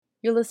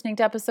You're listening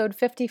to episode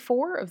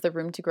 54 of the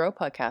Room to Grow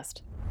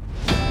podcast.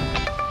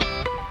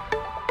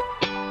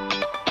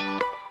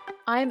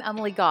 I'm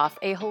Emily Goff,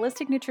 a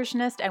holistic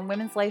nutritionist and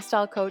women's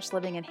lifestyle coach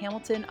living in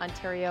Hamilton,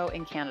 Ontario,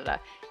 in Canada.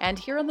 And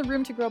here on the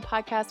Room to Grow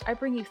podcast, I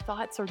bring you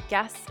thoughts or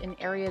guests in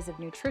areas of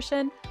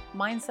nutrition,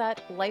 mindset,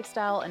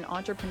 lifestyle, and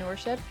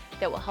entrepreneurship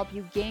that will help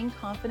you gain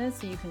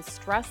confidence so you can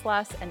stress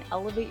less and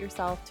elevate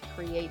yourself to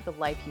create the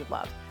life you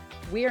love.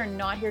 We are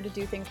not here to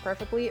do things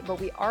perfectly,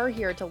 but we are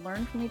here to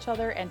learn from each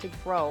other and to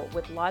grow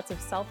with lots of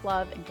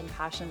self-love and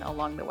compassion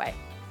along the way.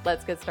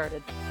 Let's get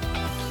started.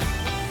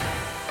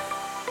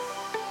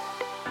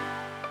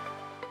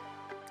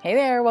 Hey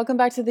there, welcome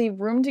back to the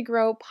Room to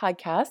Grow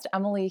podcast.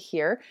 Emily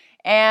here,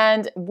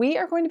 and we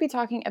are going to be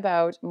talking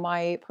about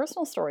my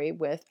personal story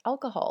with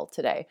alcohol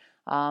today,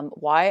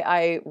 why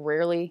I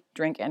rarely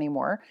drink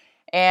anymore.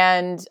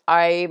 And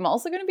I'm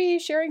also going to be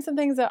sharing some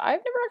things that I've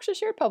never actually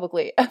shared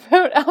publicly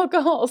about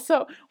alcohol.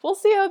 So we'll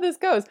see how this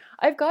goes.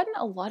 I've gotten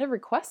a lot of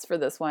requests for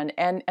this one,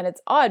 and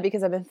it's odd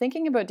because I've been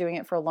thinking about doing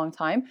it for a long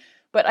time,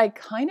 but I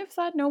kind of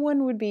thought no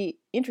one would be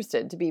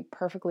interested, to be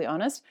perfectly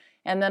honest.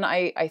 And then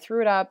I threw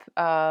it up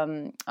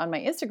on my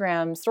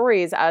Instagram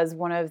stories as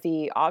one of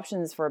the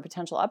options for a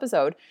potential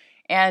episode.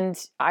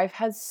 And I've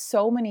had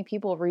so many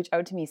people reach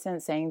out to me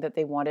since saying that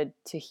they wanted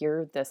to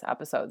hear this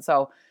episode.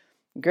 So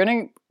I'm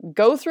going to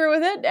go through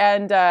with it,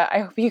 and I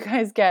hope you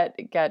guys get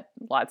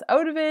lots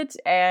out of it.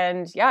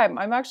 And yeah,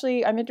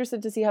 I'm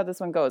interested to see how this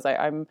one goes.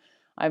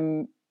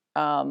 I'm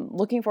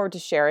looking forward to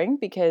sharing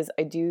because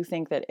I do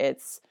think that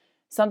it's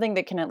something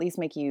that can at least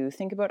make you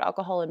think about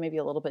alcohol in maybe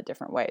a little bit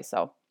different way.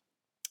 So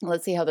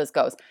let's see how this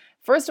goes.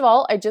 First of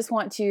all, I just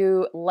want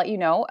to let you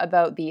know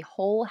about the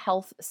Whole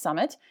Health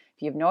Summit.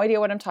 If you have no idea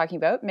what I'm talking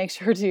about, make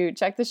sure to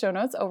check the show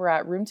notes over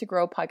at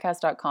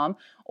roomtogrowpodcast.com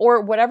or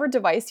whatever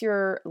device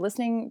you're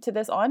listening to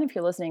this on. If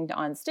you're listening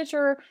on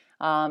Stitcher,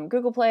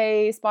 Google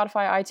Play,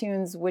 Spotify,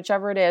 iTunes,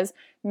 whichever it is,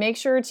 make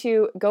sure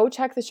to go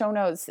check the show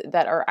notes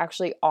that are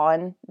actually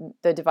on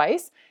the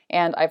device.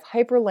 And I've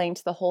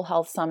hyperlinked the Whole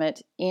Health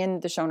Summit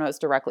in the show notes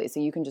directly. So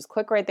you can just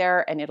click right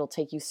there and it'll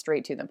take you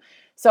straight to them.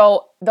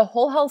 So the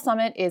Whole Health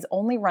Summit is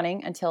only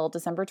running until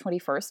December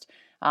 21st.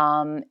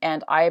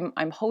 And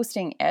I'm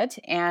hosting it,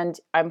 and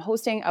I'm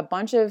hosting a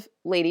bunch of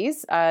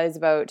ladies. It's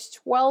about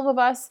 12 of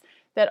us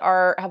that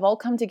have all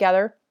come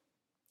together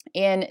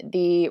in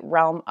the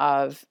realm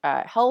of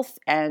health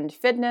and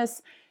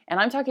fitness. And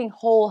I'm talking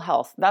whole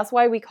health. That's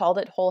why we called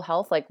it Whole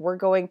Health. Like, we're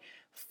going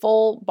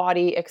full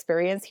body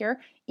experience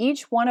here.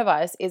 Each one of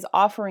us is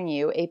offering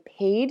you a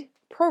paid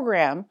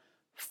program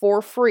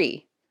for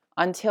free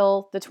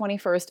until the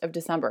 21st of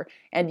December.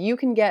 And you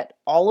can get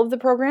all of the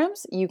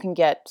programs. You can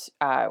get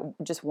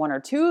just one or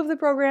two of the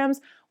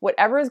programs,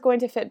 whatever is going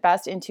to fit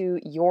best into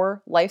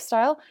your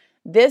lifestyle.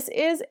 This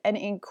is an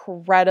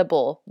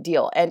incredible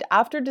deal. And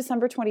after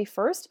December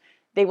 21st,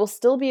 they will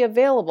still be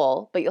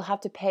available, but you'll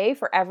have to pay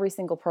for every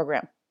single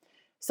program.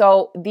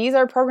 So these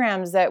are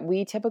programs that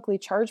we typically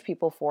charge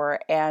people for,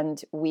 and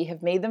we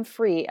have made them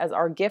free as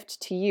our gift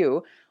to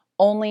you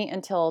only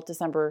until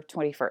December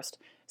 21st.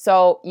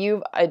 So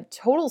you've a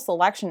total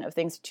selection of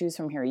things to choose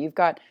from here. You've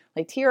got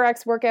like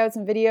TRX workouts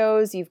and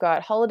videos. You've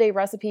got holiday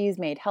recipes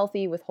made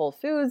healthy with whole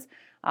foods,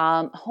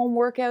 home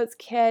workouts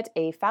kit,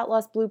 a fat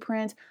loss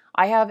blueprint.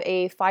 I have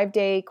a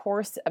 5-day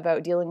course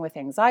about dealing with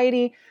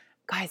anxiety.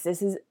 Guys,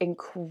 this is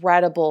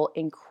incredible,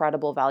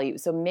 incredible value.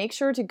 So make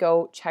sure to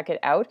go check it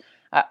out.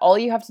 All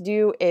you have to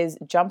do is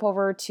jump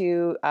over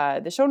to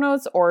the show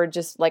notes, or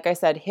just, like I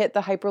said, hit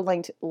the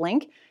hyperlinked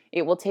link.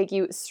 It will take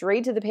you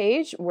straight to the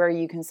page where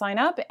you can sign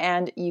up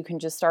and you can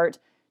just start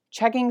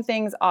checking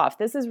things off.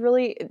 This is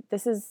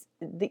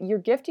your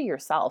gift to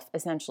yourself,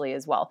 essentially,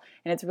 as well.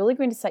 And it's really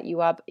going to set you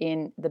up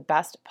in the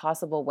best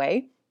possible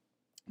way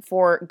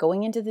for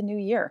going into the new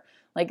year.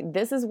 Like,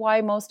 this is why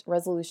most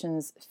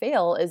resolutions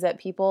fail, is that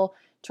people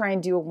try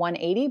and do a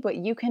 180, but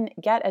you can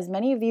get as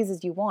many of these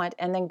as you want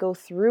and then go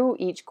through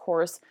each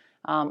course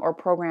or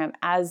program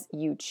as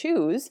you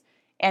choose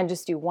and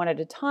just do one at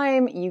a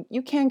time.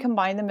 You can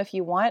combine them if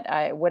you want,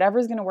 whatever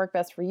is going to work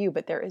best for you,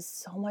 but there is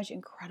so much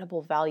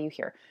incredible value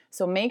here.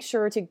 So make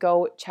sure to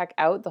go check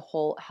out the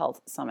Whole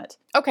Health Summit.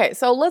 Okay,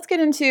 so let's get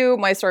into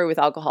my story with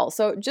alcohol.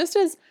 So just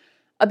as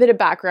a bit of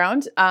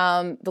background,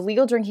 the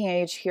legal drinking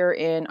age here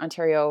in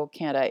Ontario,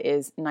 Canada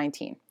is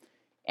 19.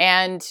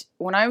 And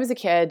when I was a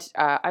kid,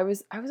 I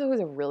was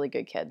always a really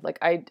good kid. Like,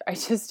 I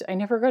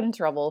never got in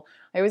trouble.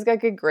 I always got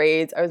good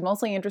grades. I was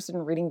mostly interested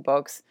in reading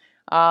books.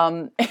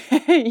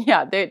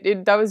 Yeah,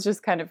 that was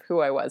just kind of who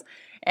I was.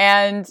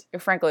 And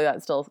frankly,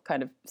 that still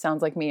kind of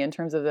sounds like me in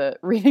terms of the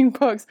reading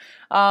books.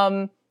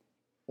 When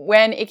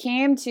it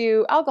came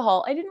to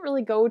alcohol, I didn't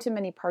really go to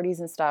many parties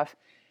and stuff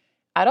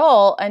at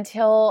all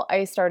until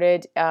I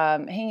started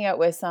hanging out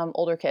with some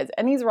older kids.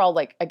 And these were all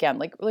like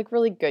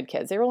really good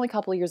kids. They were only a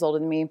couple of years older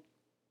than me.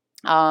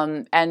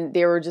 And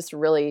they were just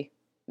really,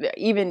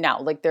 even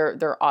now, like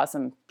they're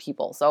awesome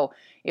people. So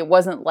it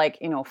wasn't like,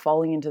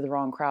 falling into the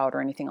wrong crowd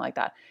or anything like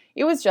that.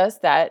 It was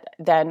just that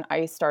then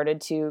I started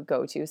to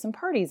go to some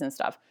parties and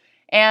stuff.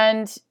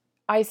 And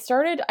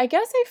I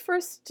guess I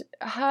first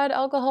had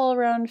alcohol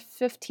around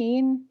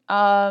 15.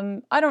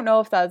 I don't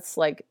know if that's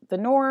like the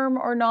norm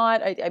or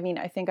not. I mean,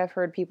 I think I've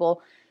heard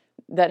people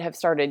that have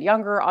started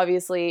younger,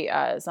 obviously.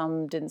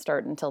 Some didn't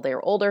start until they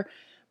were older,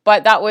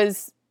 but that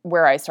was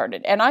where I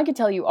started. And I could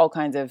tell you all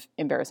kinds of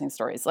embarrassing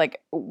stories.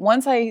 Like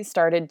once I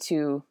started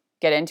to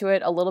get into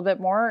it a little bit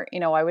more,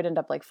 I would end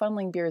up like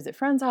funneling beers at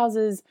friends'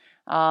 houses.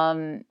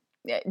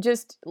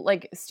 Just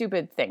like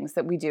stupid things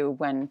that we do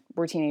when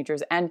we're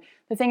teenagers. And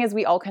the thing is,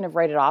 we all kind of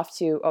write it off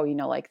to, oh,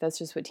 like that's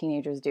just what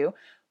teenagers do.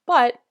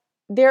 But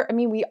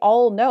we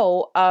all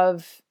know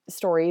of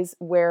stories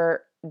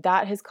where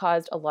that has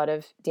caused a lot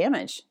of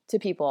damage to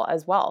people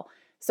as well.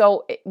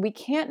 So we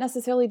can't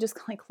necessarily just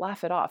like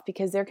laugh it off,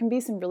 because there can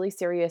be some really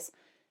serious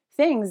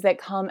things that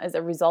come as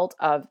a result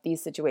of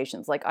these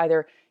situations, like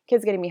either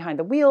kids getting behind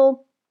the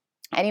wheel,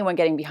 anyone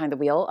getting behind the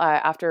wheel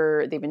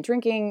after they've been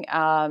drinking,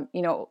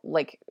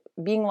 like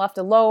being left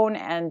alone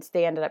and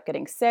they ended up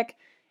getting sick.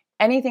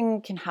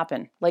 Anything can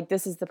happen. Like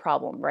this is the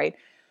problem, right?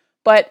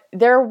 But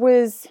there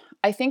was,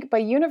 I think by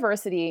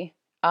university,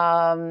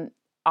 I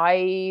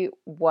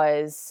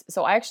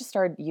actually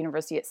started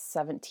university at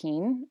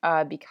 17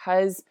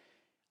 because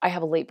I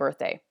have a late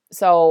birthday.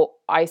 So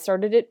I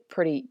started it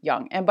pretty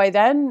young. And by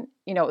then,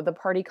 the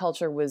party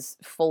culture was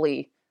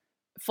fully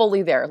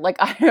there. Like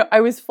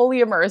I was fully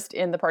immersed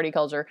in the party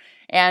culture.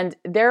 And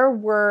there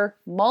were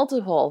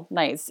multiple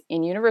nights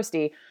in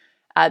university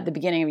at the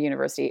beginning of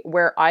university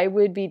where I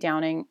would be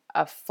downing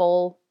a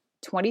full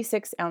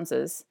 26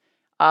 ounces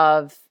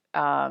of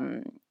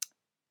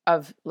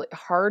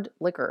hard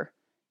liquor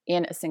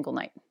in a single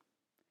night.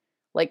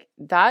 Like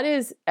that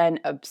is an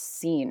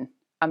obscene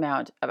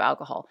amount of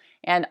alcohol.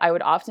 And I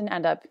would often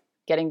end up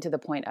getting to the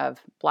point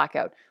of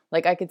blackout.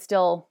 Like I could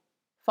still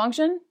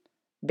function,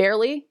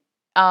 barely,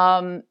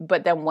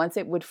 but then once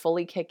it would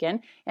fully kick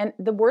in. And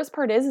the worst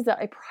part is that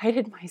I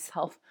prided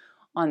myself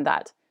on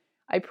that.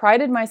 I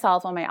prided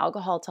myself on my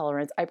alcohol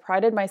tolerance. I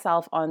prided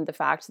myself on the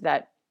fact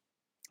that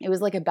it was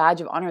like a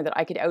badge of honor that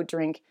I could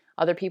outdrink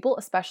other people,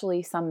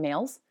 especially some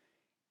males.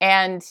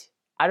 And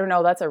I don't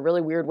know, that's a really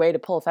weird way to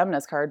pull a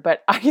feminist card,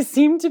 but I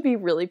seem to be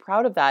really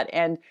proud of that.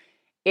 And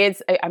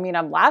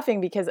I'm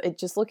laughing because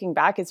just looking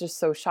back, it's just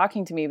so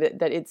shocking to me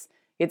that it's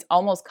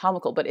almost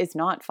comical, but it's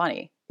not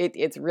funny.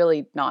 It's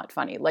really not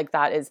funny. Like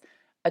that is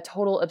a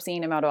total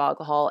obscene amount of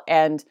alcohol.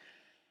 And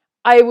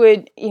I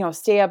would,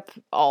 stay up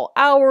all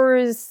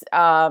hours.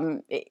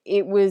 I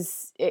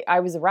was a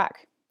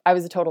wreck. I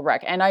was a total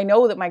wreck. And I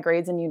know that my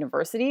grades in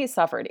university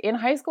suffered. In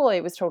high school,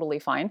 it was totally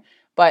fine.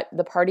 But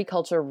the party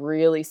culture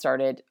really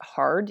started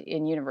hard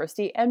in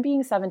university. And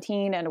being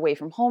 17 and away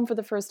from home for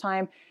the first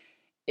time,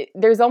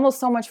 there's almost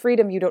so much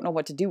freedom, you don't know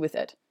what to do with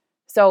it.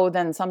 So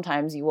then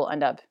sometimes you will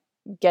end up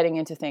getting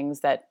into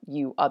things that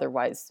you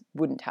otherwise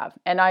wouldn't have.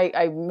 And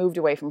I moved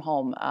away from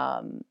home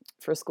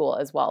for school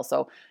as well.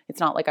 So it's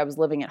not like I was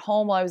living at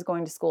home while I was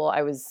going to school.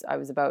 I was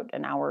about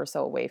an hour or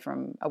so away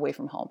from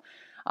home.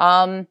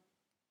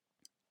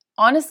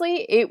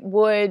 Honestly,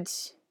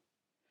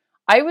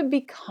 I would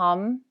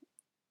become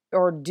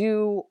or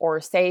do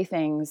or say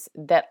things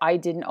that I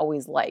didn't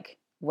always like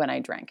when I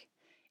drank.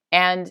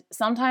 And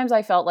sometimes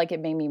I felt like it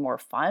made me more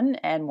fun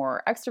and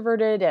more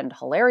extroverted and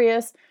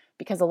hilarious,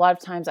 because a lot of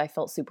times I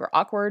felt super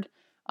awkward.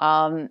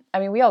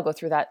 We all go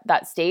through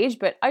that stage,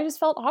 but I just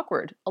felt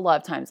awkward a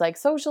lot of times, like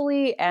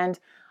socially. And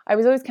I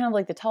was always kind of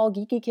like the tall,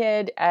 geeky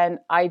kid. And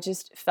I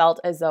just felt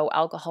as though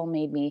alcohol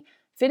made me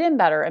fit in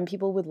better, and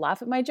people would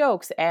laugh at my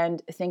jokes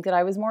and think that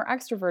I was more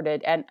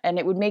extroverted. And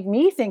it would make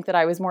me think that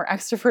I was more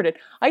extroverted.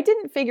 I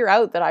didn't figure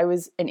out that I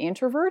was an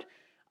introvert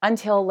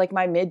until like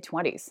my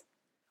mid-20s.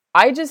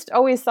 I just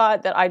always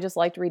thought that I just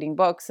liked reading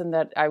books and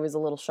that I was a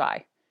little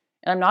shy.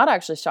 And I'm not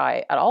actually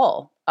shy at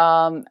all.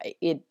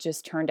 It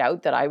just turned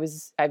out that I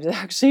was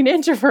actually an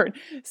introvert.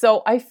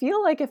 So I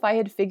feel like if I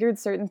had figured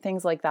certain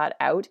things like that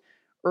out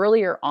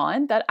earlier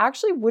on, that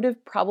actually would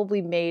have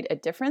probably made a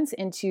difference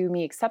into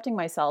me accepting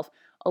myself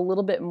a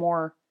little bit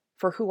more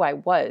for who I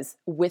was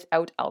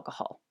without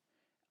alcohol.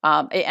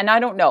 And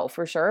I don't know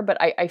for sure, but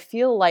I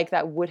feel like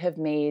that would have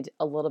made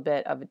a little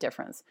bit of a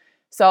difference.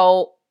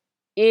 So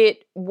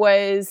it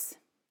was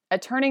a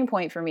turning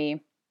point for me.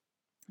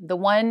 The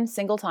one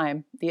single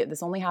time,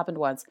 this only happened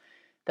once,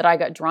 that I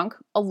got drunk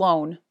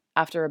alone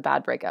after a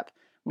bad breakup.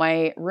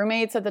 My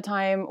roommates at the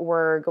time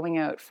were going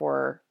out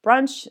for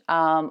brunch.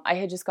 I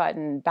had just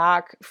gotten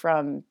back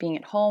from being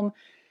at home.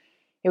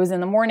 It was in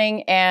the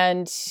morning,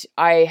 and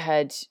I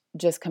had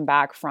just come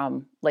back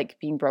from like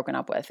being broken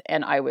up with,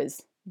 and I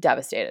was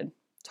devastated.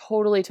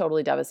 Totally,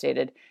 totally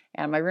devastated.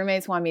 And my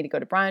roommates wanted me to go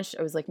to brunch.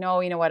 I was like, no,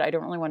 you know what? I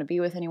don't really want to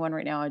be with anyone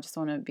right now. I just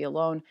want to be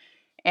alone.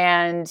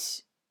 And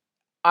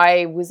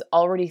I was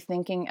already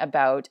thinking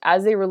about,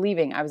 as they were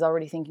leaving, I was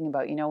already thinking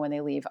about, when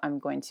they leave, I'm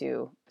going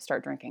to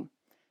start drinking.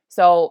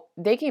 So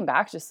they came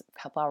back just a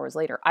couple hours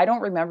later. I don't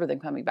remember them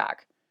coming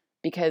back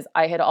because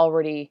I had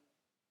already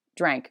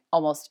drank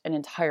almost an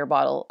entire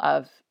bottle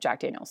of Jack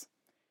Daniels.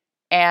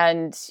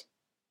 And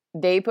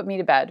they put me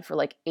to bed for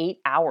like 8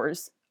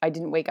 hours. I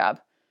didn't wake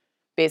up.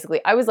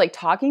 basically. I was like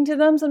talking to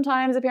them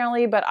sometimes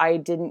apparently, but I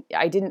didn't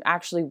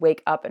actually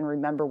wake up and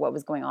remember what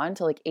was going on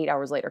until like 8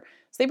 hours later.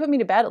 So they put me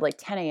to bed at like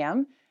 10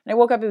 a.m. and I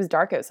woke up, it was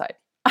dark outside.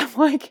 I'm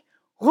like,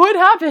 what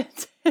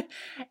happened?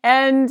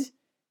 And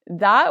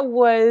that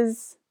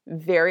was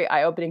very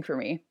eye-opening for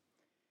me.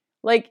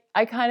 Like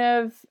I kind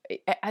of,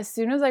 as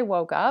soon as I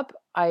woke up,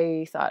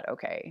 I thought,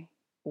 okay,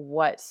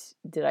 what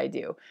did I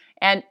do?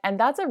 And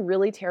that's a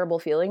really terrible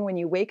feeling when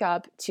you wake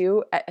up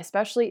to,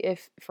 especially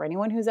if for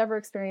anyone who's ever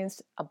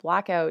experienced a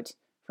blackout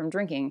from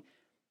drinking,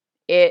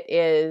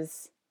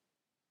 it's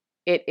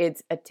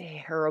a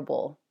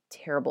terrible,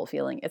 terrible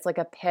feeling. It's like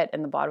a pit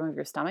in the bottom of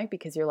your stomach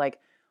because you're like,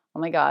 oh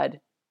my God,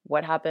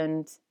 what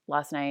happened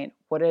last night?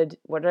 What did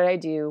I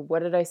do?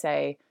 What did I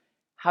say?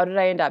 How did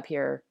I end up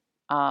here?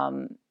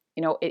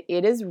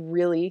 It is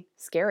really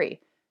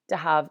scary to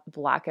have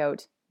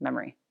blackout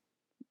memory.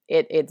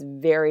 It's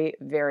very,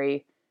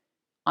 very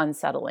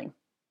unsettling,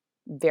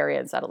 very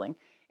unsettling.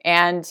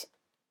 And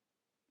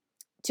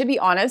to be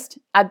honest,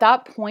 at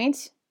that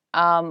point,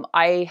 I'd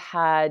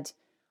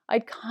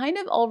kind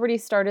of already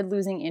started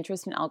losing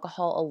interest in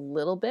alcohol a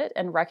little bit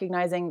and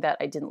recognizing that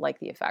I didn't like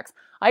the effects.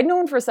 I'd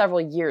known for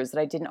several years that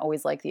I didn't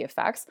always like the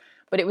effects,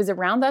 but it was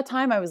around that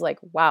time I was like,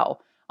 wow,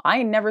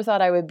 I never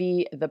thought I would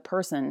be the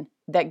person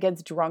that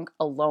gets drunk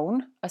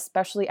alone,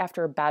 especially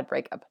after a bad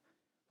breakup.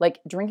 Like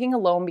drinking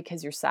alone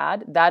because you're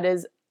sad, that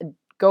is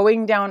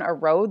going down a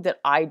road that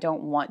I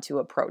don't want to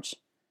approach.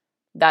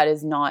 That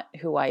is not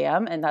who I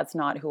am, and that's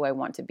not who I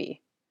want to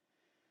be.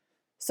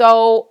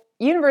 So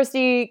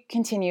university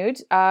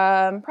continued,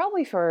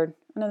 probably for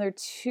another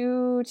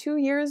two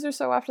years or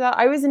so after that.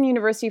 I was in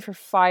university for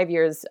 5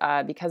 years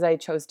because I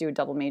chose to do a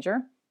double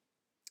major.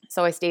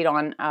 So I stayed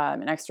on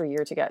an extra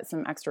year to get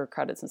some extra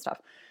credits and stuff.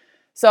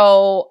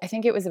 So I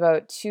think it was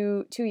about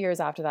two years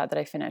after that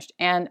I finished.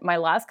 And my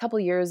last couple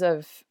of years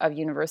of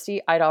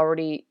university, I'd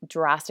already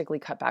drastically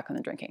cut back on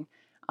the drinking.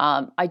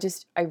 I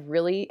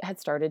really had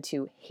started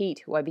to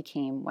hate who I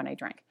became when I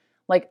drank.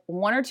 Like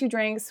 1 or 2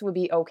 drinks would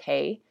be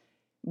okay.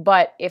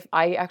 But if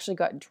I actually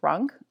got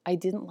drunk, I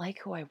didn't like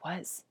who I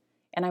was.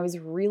 And I was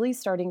really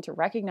starting to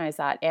recognize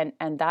that.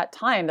 And that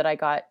time that I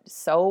got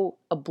so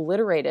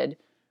obliterated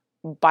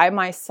by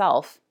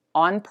myself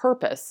on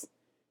purpose,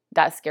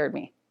 that scared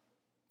me.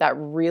 That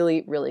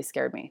really, really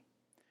scared me.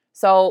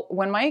 So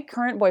when my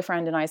current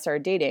boyfriend and I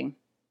started dating,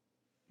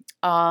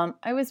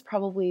 I was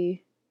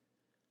probably,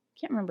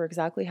 can't remember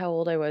exactly how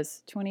old I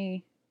was,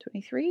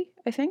 23,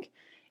 I think.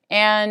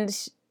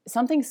 And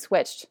something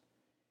switched.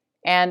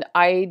 And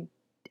I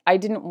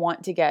didn't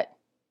want to get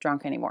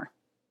drunk anymore.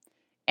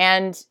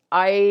 And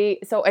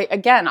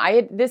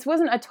this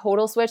wasn't a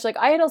total switch. Like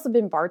I had also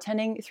been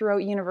bartending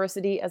throughout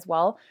university as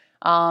well.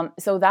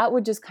 So that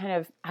would just kind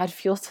of add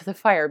fuel to the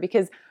fire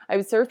because I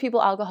would serve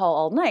people alcohol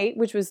all night,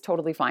 which was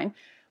totally fine.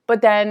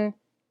 But then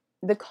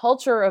the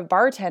culture of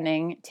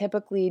bartending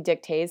typically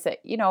dictates that,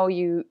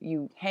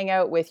 you hang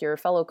out with your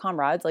fellow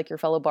comrades, like your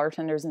fellow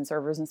bartenders and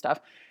servers and stuff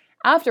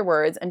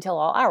afterwards until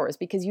all hours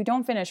because you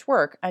don't finish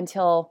work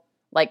until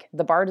like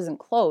the bar doesn't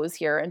close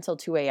here until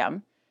 2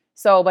 a.m.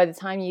 So by the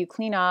time you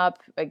clean up,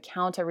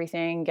 count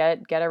everything,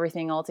 get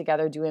everything all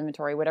together, do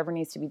inventory, whatever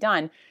needs to be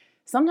done,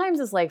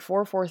 sometimes it's like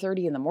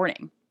 4:30 in the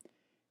morning.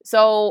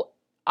 So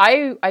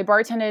I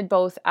bartended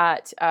both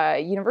at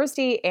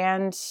university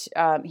and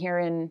here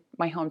in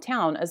my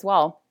hometown as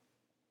well.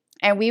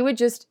 And we would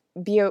just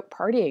be out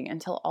partying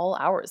until all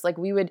hours. Like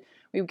we would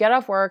get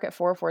off work at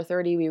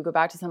 4:30. We would go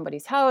back to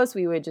somebody's house.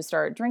 We would just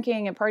start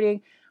drinking and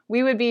partying.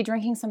 We would be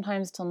drinking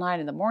sometimes till 9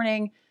 in the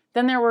morning.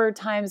 Then there were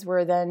times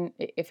where then,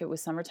 if it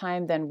was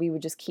summertime, then we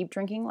would just keep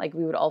drinking. Like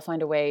we would all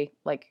find a way,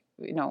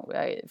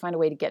 find a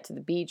way to get to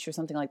the beach or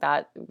something like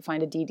that.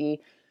 Find a DD,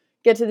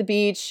 get to the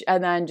beach,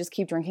 and then just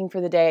keep drinking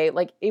for the day.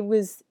 Like it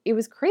was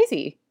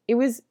crazy. It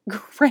was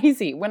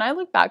crazy. When I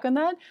look back on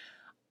that,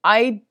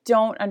 I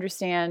don't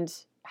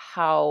understand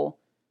how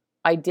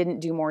I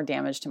didn't do more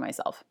damage to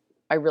myself.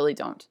 I really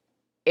don't.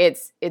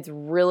 It's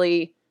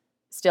really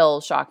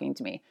still shocking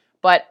to me.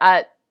 But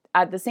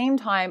at the same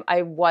time,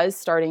 I was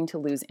starting to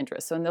lose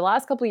interest. So in the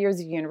last couple of years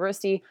of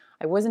university,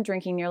 I wasn't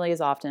drinking nearly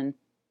as often.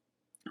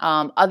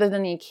 Other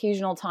than the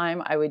occasional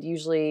time,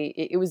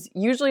 it was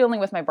usually only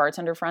with my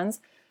bartender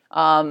friends.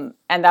 And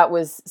that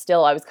was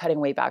still, I was cutting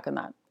way back on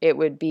that. It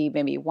would be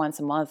maybe once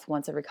a month,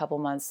 once every couple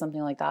months,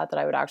 something like that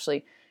I would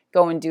actually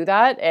go and do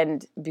that.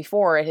 And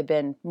before it had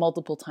been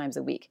multiple times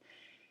a week.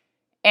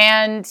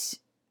 And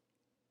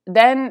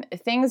then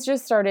things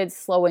just started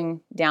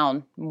slowing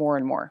down more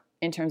and more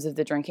in terms of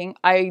the drinking.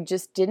 I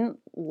just didn't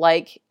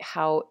like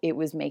how it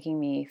was making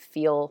me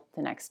feel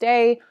the next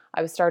day.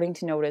 I was starting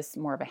to notice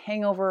more of a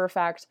hangover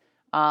effect.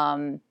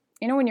 When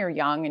you're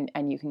young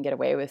and you can get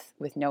away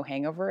with no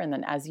hangover, and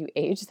then as you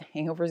age, the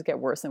hangovers get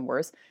worse and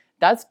worse.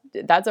 That's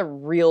a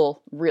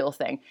real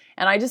thing.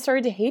 And I just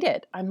started to hate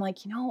it. I'm like,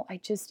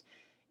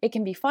 it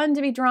can be fun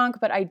to be drunk,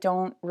 but I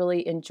don't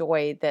really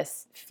enjoy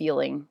this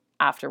feeling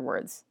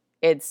afterwards.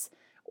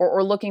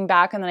 Or looking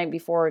back on the night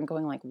before and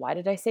going like, why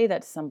did I say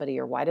that to somebody?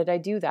 Or why did I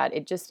do that?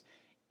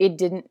 it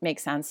didn't make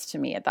sense to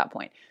me at that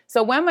point.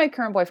 So when my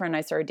current boyfriend and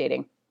I started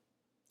dating,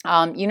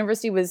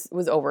 university was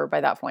over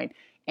by that point,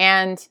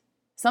 and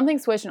something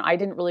switched, and I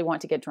didn't really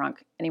want to get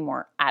drunk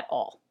anymore at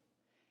all.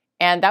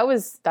 And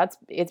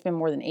it's been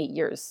more than 8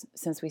 years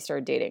since we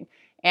started dating.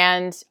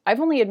 And I've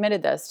only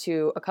admitted this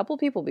to a couple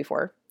people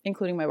before,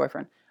 including my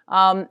boyfriend.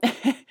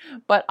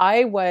 But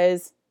I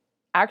was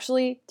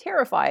actually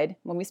terrified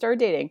when we started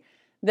dating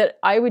that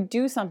I would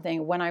do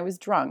something when I was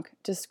drunk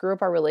to screw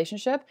up our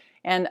relationship.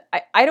 And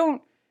I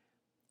don't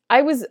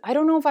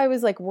know if I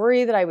was like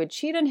worried that I would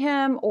cheat on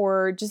him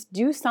or just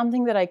do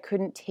something that I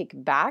couldn't take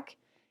back.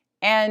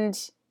 And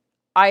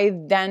I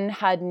then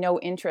had no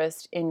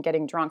interest in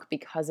getting drunk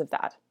because of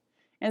that.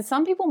 And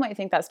some people might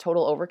think that's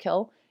total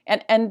overkill.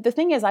 And the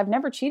thing is, I've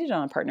never cheated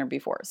on a partner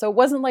before. So it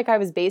wasn't like I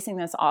was basing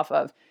this off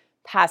of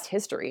past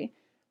history.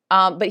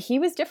 But he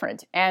was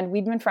different. And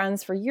we'd been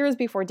friends for years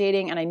before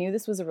dating. And I knew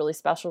this was a really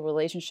special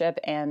relationship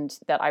and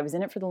that I was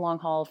in it for the long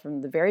haul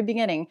from the very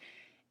beginning.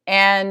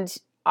 And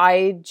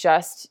I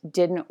just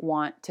didn't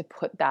want to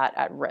put that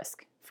at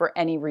risk for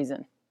any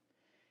reason.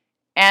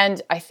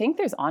 And I think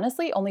there's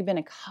honestly only been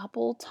a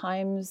couple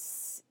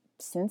times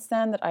since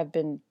then that I've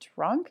been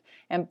drunk,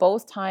 and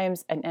both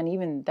times, and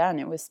even then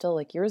it was still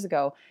like years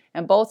ago,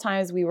 and both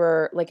times we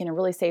were like in a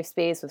really safe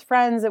space with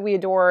friends that we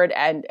adored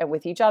and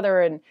with each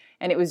other, and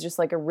it was just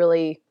like a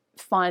really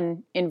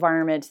fun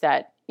environment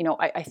that, you know,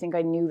 I think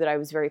I knew that I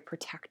was very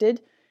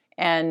protected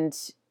and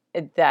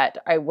that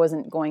I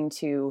wasn't going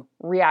to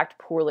react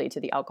poorly to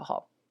the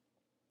alcohol.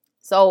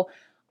 So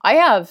I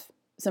have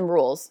some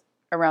rules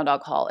around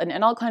alcohol,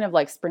 and I'll kind of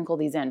like sprinkle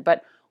these in,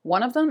 but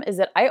one of them is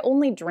that I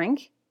only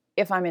drink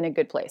if I'm in a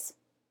good place.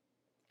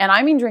 And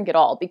I mean drink at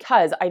all,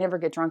 because I never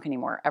get drunk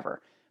anymore, ever.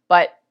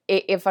 But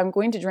if I'm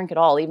going to drink at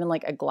all, even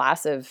like a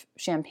glass of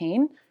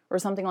champagne or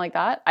something like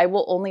that, I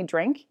will only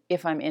drink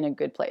if I'm in a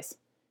good place.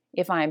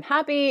 If I'm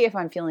happy, if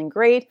I'm feeling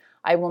great,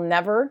 I will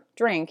never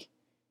drink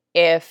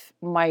if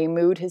my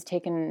mood has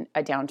taken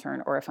a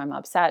downturn, or if I'm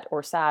upset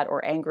or sad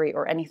or angry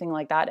or anything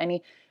like that,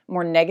 any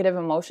more negative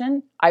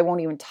emotion, I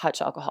won't even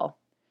touch alcohol.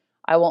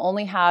 I will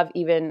only have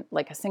even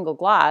like a single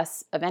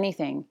glass of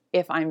anything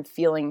if I'm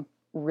feeling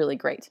really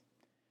great.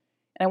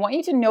 And I want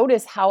you to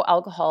notice how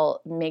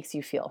alcohol makes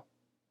you feel.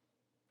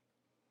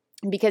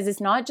 Because it's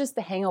not just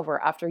the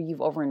hangover after you've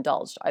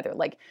overindulged either.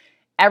 Like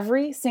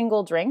every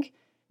single drink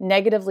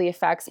negatively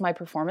affects my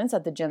performance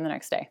at the gym the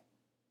next day.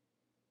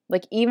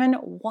 Like even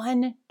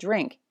one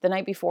drink the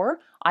night before,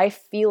 I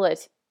feel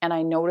it and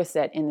I notice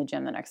it in the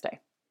gym the next day.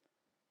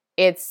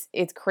 It's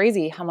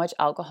crazy how much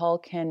alcohol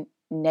can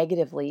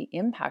negatively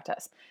impact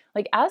us.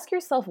 Like ask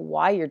yourself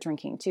why you're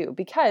drinking too,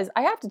 because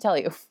I have to tell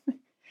you,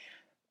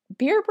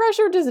 peer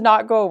pressure does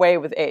not go away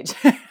with age.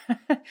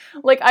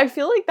 Like I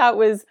feel like that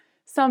was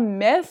some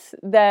myth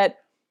that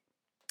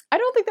I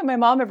don't think that my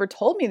mom ever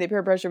told me that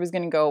peer pressure was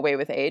going to go away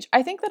with age.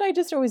 I think that I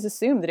just always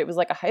assumed that it was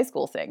like a high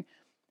school thing.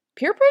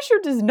 Peer pressure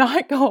does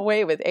not go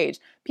away with age.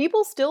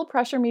 People still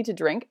pressure me to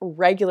drink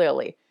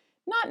regularly.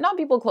 Not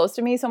people close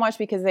to me so much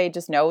because they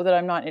just know that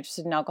I'm not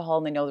interested in alcohol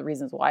and they know the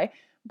reasons why.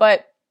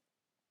 But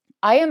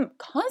I am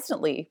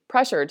constantly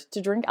pressured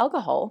to drink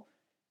alcohol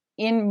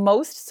in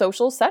most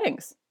social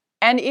settings.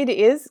 And it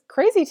is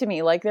crazy to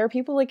me. Like there are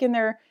people like in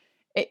their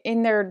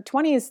 20s,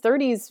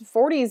 30s,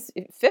 40s,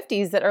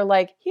 50s that are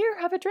like, here,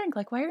 have a drink.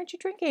 Like, why aren't you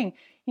drinking?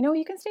 You know,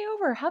 you can stay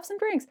over, have some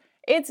drinks.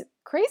 It's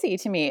crazy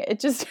to me.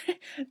 It just,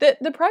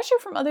 the pressure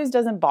from others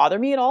doesn't bother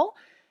me at all.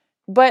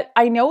 But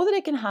I know that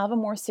it can have a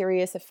more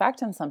serious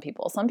effect on some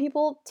people. Some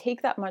people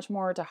take that much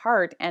more to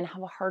heart and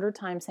have a harder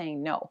time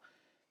saying no.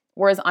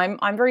 Whereas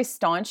I'm very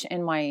staunch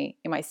in my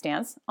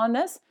stance on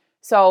this.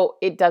 So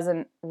it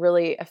doesn't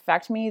really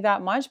affect me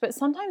that much, but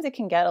sometimes it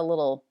can get a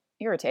little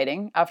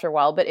irritating after a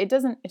while, but it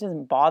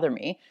doesn't bother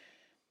me.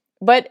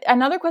 But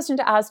another question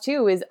to ask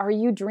too is, are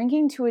you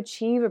drinking to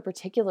achieve a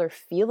particular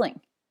feeling?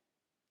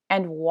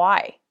 And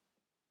why?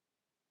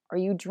 Are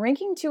you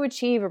drinking to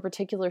achieve a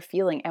particular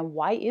feeling? And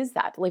why is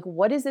that? Like,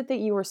 what is it that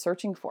you are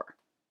searching for?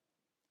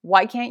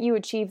 Why can't you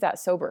achieve that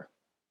sober?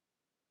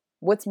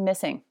 What's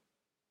missing?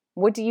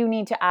 What do you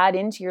need to add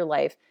into your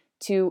life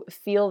to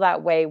feel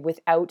that way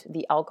without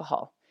the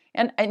alcohol?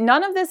 And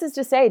none of this is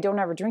to say don't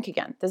ever drink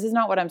again. This is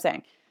not what I'm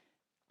saying.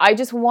 I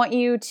just want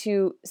you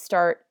to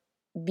start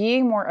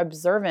being more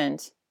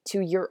observant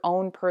to your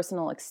own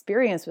personal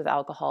experience with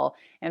alcohol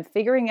and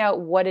figuring out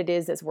what it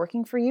is that's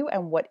working for you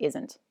and what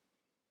isn't.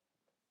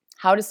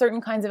 How do certain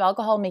kinds of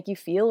alcohol make you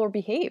feel or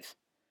behave?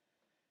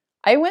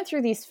 I went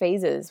through these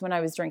phases when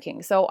I was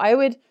drinking. So I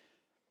would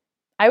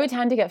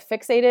tend to get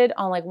fixated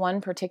on like one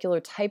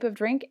particular type of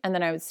drink, and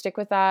then I would stick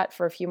with that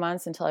for a few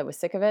months until I was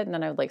sick of it, and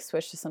then I would like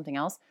switch to something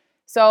else.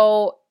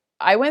 So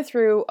I went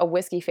through a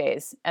whiskey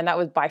phase, and that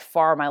was by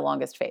far my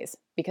longest phase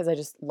because I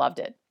just loved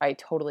it. I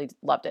totally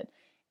loved it.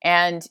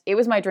 And it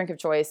was my drink of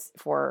choice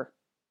for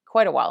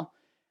quite a while.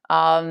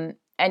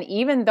 And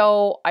even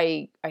though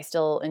I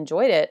still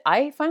enjoyed it,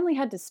 I finally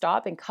had to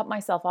stop and cut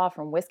myself off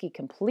from whiskey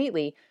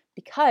completely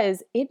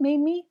because it made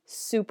me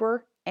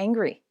super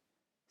angry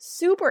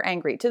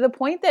to the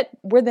point that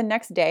where the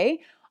next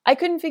day I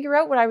couldn't figure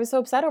out what I was so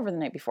upset over the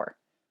night before.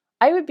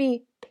 I would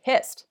be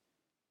pissed.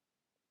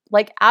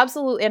 Like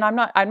absolutely, and I'm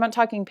not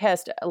talking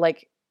pissed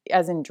like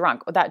as in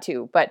drunk, that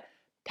too, but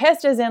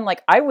pissed as in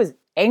like I was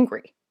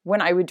angry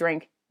when I would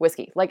drink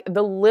whiskey. Like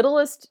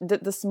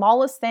the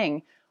smallest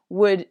thing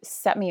would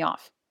set me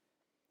off.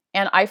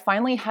 And I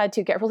finally had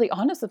to get really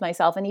honest with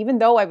myself. And even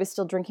though I was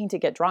still drinking to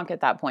get drunk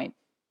at that point,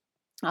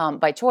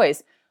 by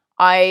choice,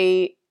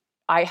 I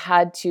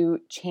had to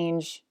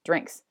change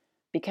drinks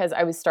because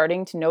I was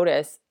starting to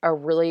notice a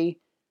really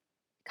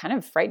kind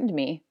of frightened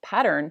me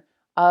pattern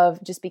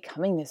of just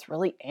becoming this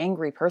really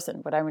angry person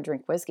when I would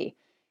drink whiskey.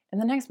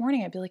 And the next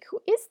morning I'd be like,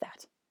 who is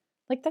that?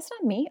 Like, that's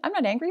not me. I'm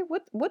not angry.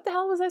 What the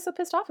hell was I so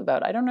pissed off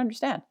about? I don't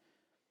understand.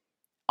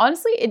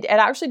 Honestly, it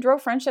actually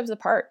drove friendships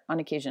apart on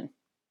occasion.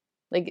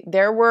 Like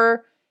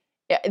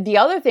the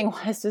other thing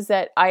was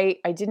that I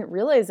didn't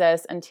realize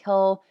this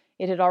until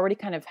it had already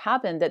kind of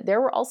happened, that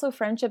there were also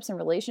friendships and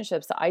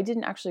relationships that I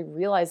didn't actually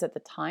realize at the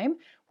time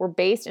were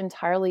based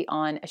entirely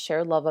on a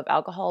shared love of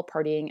alcohol,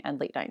 partying, and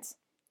late nights.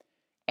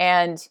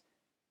 And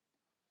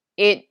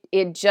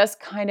it just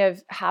kind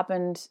of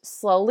happened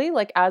slowly,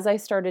 like as I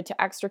started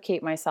to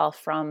extricate myself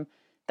from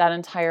that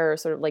entire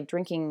sort of like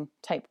drinking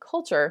type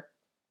culture.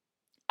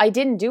 I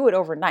didn't do it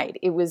overnight.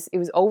 It was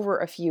over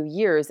a few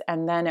years,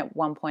 and then at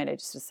one point I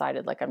just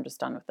decided like I'm just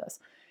done with this.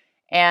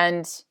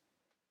 And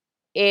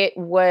it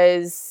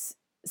was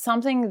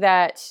something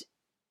that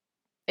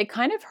it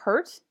kind of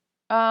hurt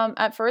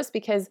at first,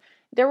 because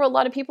there were a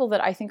lot of people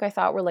that I think I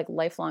thought were like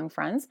lifelong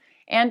friends.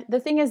 And the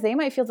thing is, they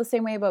might feel the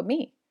same way about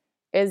me,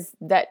 is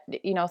that,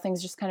 you know,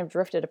 things just kind of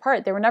drifted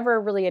apart. There were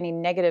never really any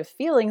negative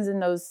feelings in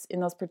those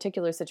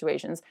particular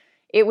situations.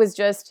 It was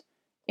just,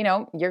 you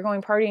know, you're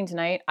going partying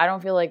tonight. I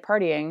don't feel like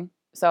partying,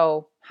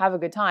 so have a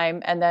good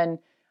time. And then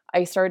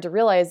I started to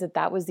realize that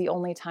that was the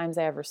only times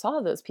I ever saw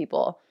those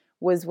people,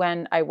 was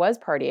when I was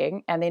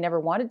partying and they never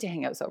wanted to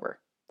hang out sober,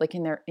 like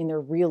in their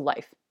real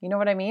life. You know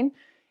what I mean?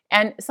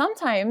 And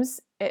sometimes,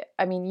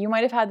 I mean, you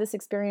might have had this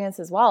experience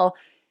as well.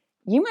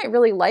 You might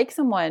really like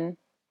someone,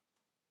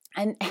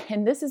 and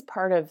this is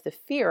part of the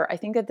fear. I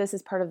think that this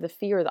is part of the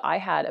fear that I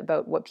had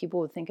about what people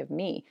would think of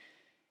me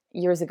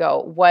years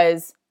ago,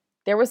 was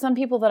there were some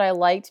people that I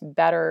liked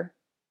better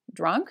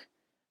drunk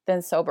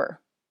than sober.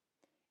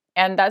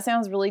 And that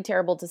sounds really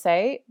terrible to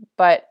say,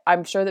 but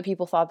I'm sure that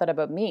people thought that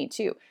about me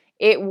too.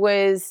 It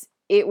was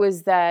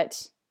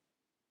that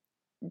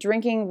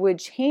drinking would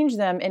change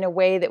them in a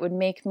way that would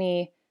make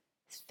me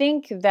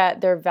think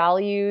that their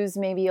values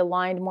maybe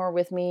aligned more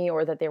with me,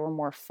 or that they were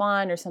more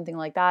fun or something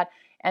like that.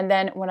 And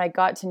then when I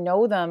got to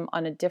know them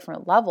on a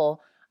different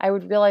level, I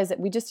would realize that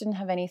we just didn't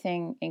have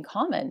anything in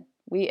common.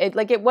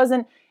 It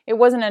wasn't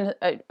an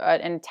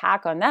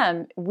attack on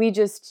them. We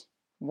just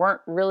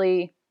weren't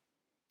really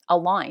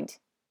aligned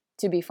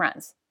to be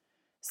friends.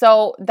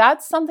 So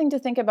that's something to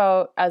think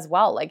about as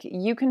well. Like,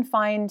 you can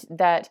find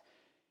that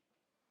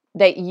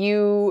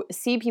you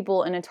see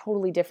people in a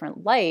totally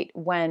different light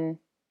when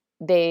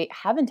they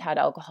haven't had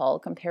alcohol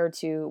compared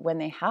to when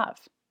they have.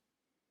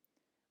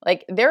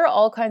 Like, there are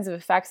all kinds of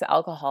effects that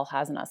alcohol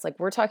has on us. Like,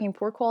 we're talking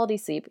poor quality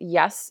sleep.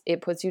 Yes,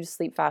 it puts you to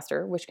sleep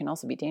faster, which can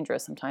also be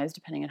dangerous sometimes,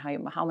 depending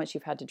on how much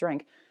you've had to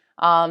drink.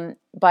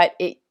 But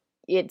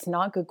it's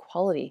not good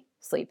quality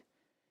sleep.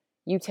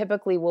 You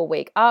typically will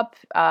wake up.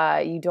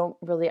 You don't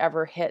really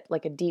ever hit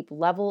like a deep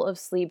level of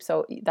sleep.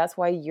 So that's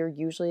why you're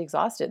usually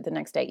exhausted the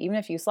next day. Even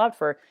if you slept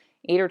for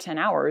 8 or 10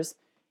 hours,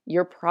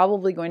 you're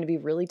probably going to be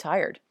really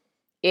tired.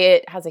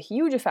 It has a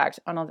huge effect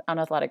on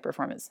athletic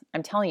performance.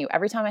 I'm telling you,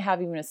 every time I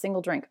have even a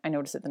single drink, I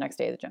notice it the next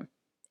day at the gym.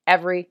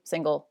 Every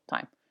single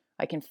time.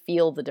 I can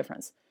feel the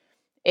difference.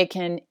 It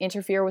can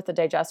interfere with the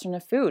digestion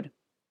of food.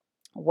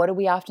 What do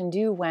we often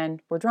do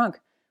when we're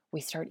drunk?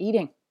 We start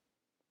eating,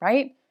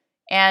 right?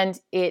 And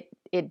it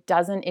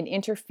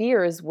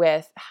interferes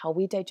with how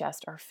we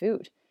digest our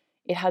food.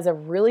 It has a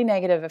really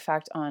negative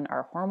effect on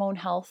our hormone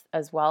health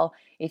as well.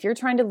 If you're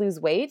trying to lose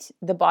weight,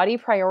 the body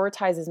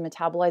prioritizes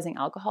metabolizing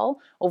alcohol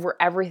over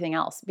everything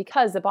else,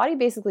 because the body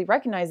basically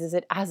recognizes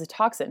it as a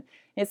toxin.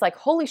 It's like,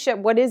 holy shit,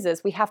 what is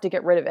this? We have to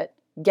get rid of it.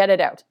 Get it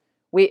out.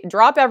 We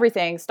drop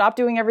everything, stop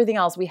doing everything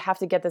else. We have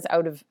to get this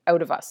out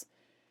of us.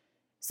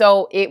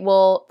 So it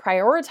will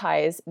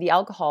prioritize the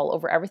alcohol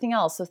over everything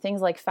else. So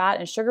things like fat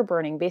and sugar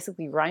burning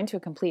basically grind to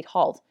a complete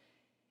halt.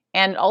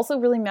 And it also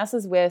really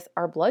messes with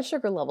our blood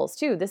sugar levels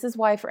too. This is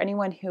why for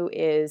anyone who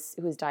is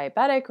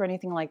diabetic or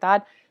anything like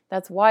that,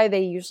 that's why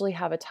they usually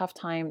have a tough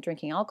time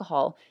drinking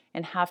alcohol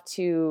and have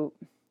to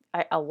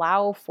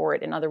allow for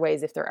it in other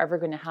ways if they're ever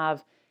going to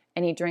have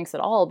any drinks at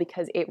all,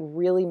 because it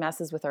really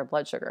messes with our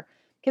blood sugar.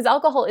 Because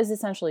alcohol is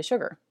essentially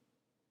sugar.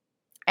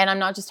 And I'm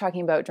not just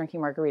talking about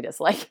drinking margaritas,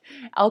 like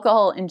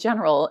alcohol in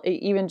general,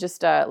 even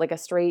just like a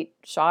straight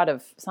shot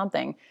of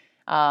something,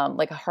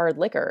 like a hard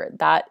liquor,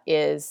 that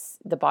is,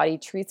 the body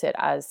treats it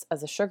as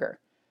a sugar.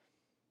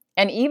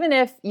 And even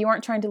if you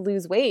aren't trying to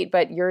lose weight,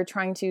 but you're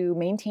trying to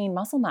maintain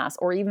muscle mass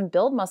or even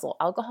build muscle,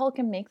 alcohol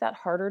can make that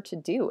harder to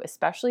do,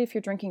 especially if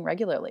you're drinking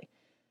regularly.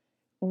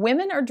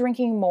 Women are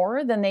drinking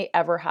more than they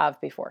ever have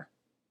before.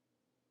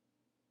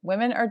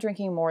 Women are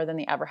drinking more than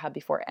they ever have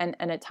before, and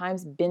at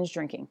times binge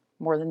drinking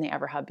more than they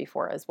ever have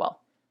before as well.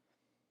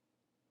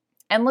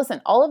 And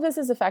listen, all of this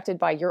is affected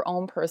by your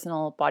own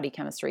personal body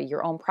chemistry,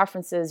 your own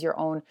preferences, your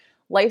own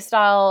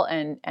lifestyle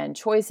and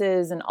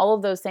choices and all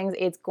of those things.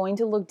 It's going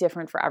to look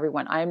different for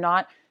everyone. I am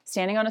not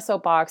standing on a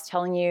soapbox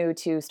telling you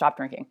to stop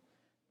drinking.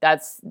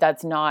 That's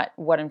not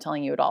what I'm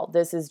telling you at all.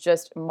 This is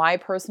just my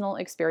personal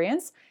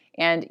experience,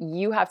 and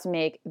you have to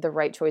make the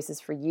right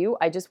choices for you.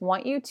 I just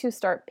want you to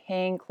start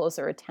paying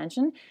closer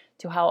attention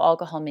to how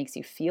alcohol makes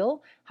you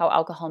feel, how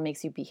alcohol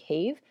makes you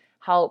behave,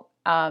 how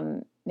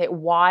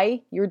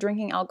why you're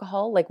drinking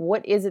alcohol, like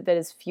what is it that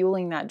is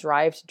fueling that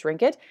drive to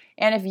drink it.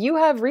 And if you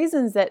have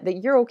reasons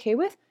that you're okay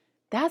with,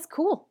 that's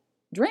cool.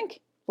 Drink.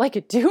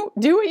 Like, do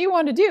what you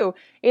want to do.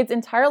 It's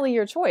entirely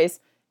your choice.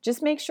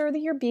 Just make sure that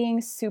you're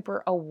being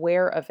super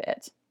aware of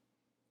it.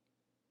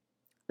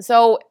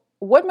 So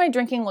what my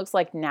drinking looks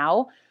like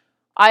now,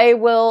 I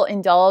will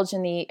indulge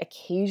in the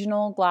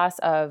occasional glass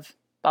of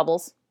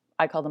bubbles.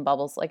 I call them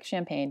bubbles, like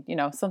champagne,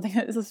 something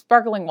that's a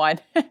sparkling wine,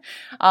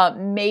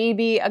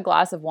 maybe a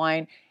glass of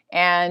wine.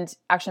 And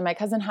actually, my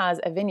cousin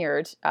has a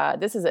vineyard.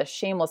 This is a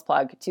shameless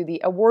plug to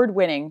the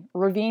award-winning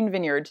Ravine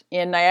Vineyard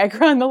in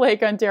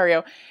Niagara-on-the-Lake,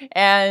 Ontario.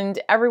 And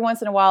every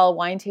once in a while,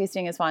 wine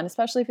tasting is fun,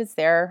 especially if it's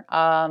there.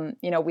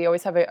 We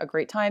always have a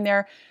great time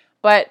there.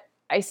 But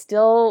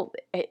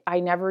I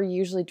never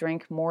usually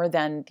drink more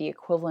than the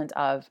equivalent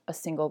of a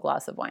single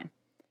glass of wine.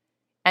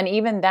 And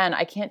even then,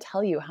 I can't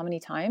tell you how many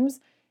times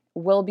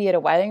we'll be at a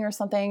wedding or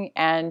something,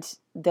 and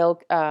they'll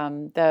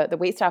the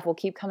waitstaff will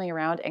keep coming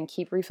around and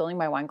keep refilling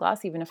my wine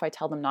glass, even if I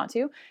tell them not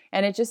to,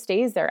 and it just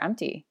stays there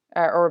empty,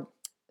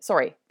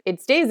 it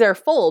stays there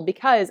full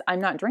because I'm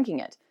not drinking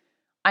it.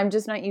 I'm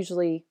just not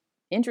usually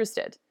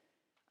interested.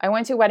 I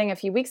went to a wedding a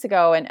few weeks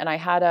ago, and I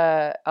had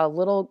a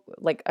little,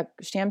 like a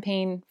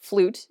champagne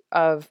flute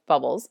of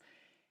bubbles,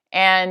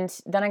 and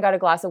then I got a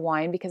glass of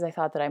wine because I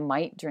thought that I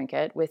might drink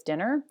it with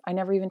dinner. I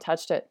never even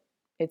touched it.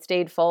 It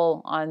stayed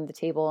full on the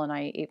table, and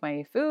I ate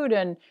my food,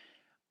 and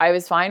I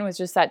was fine with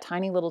just that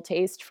tiny little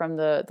taste from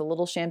the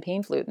little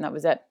champagne flute, and that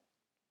was it.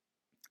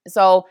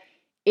 So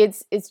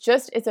it's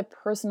a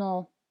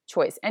personal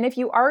choice. And if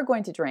you are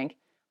going to drink,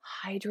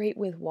 hydrate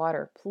with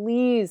water.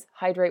 Please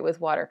hydrate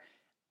with water.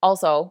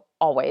 Also,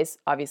 always,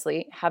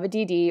 obviously, have a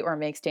DD or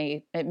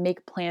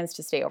make plans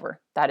to stay over.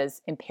 That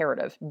is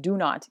imperative. Do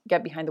not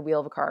get behind the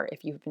wheel of a car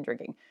if you've been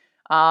drinking.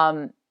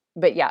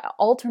 But yeah,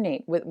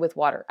 alternate with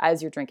water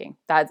as you're drinking.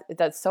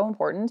 That's so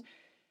important.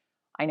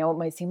 I know it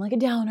might seem like a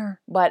downer,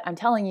 but I'm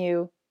telling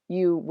you,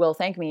 you will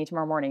thank me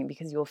tomorrow morning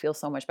because you will feel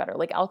so much better.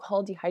 Like,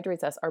 alcohol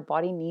dehydrates us. Our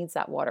body needs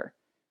that water.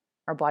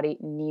 Our body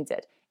needs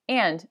it.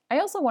 And I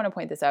also want to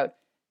point this out.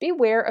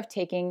 Beware of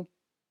taking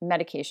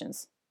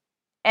medications,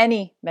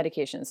 any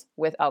medications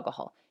with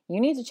alcohol. You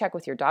need to check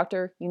with your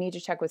doctor. You need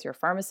to check with your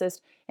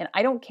pharmacist. And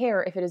I don't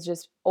care if it is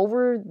just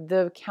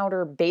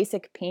over-the-counter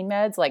basic pain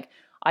meds like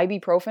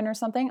ibuprofen or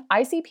something.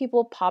 I see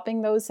people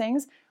popping those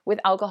things with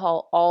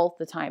alcohol all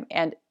the time.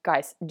 And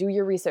guys, do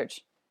your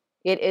research.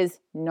 It is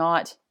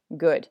not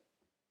good.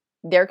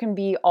 There can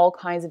be all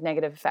kinds of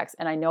negative effects.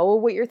 And I know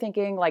what you're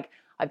thinking, like,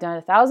 I've done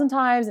it 1,000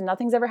 times and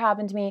nothing's ever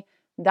happened to me.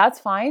 That's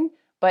fine,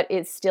 but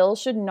it still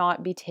should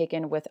not be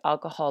taken with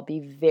alcohol. Be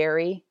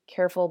very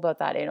careful about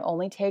that. It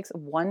only takes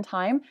one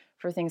time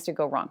for things to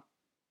go wrong.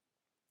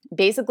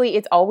 Basically,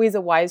 it's always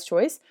a wise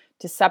choice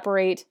to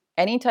separate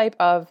any type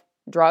of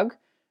drug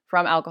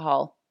from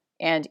alcohol,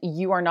 and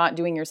you are not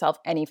doing yourself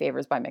any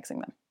favors by mixing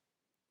them.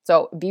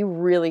 So be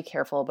really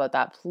careful about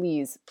that.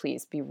 Please,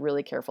 please be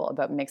really careful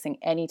about mixing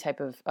any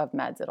type of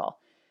meds at all.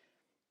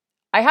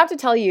 I have to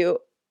tell you,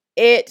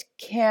 it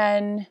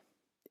can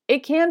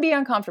be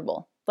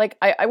uncomfortable. Like,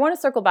 I want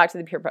to circle back to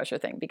the peer pressure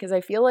thing because I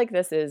feel like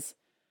this is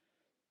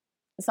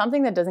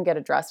something that doesn't get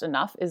addressed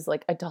enough, is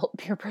like adult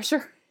peer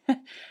pressure.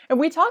 And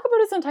we talk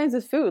about it sometimes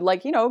with food.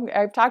 Like,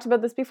 I've talked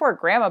about this before.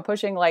 Grandma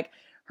pushing like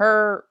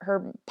her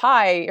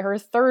pie, her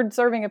third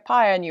serving of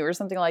pie on you or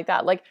something like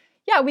that. Like,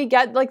 yeah, we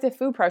get like the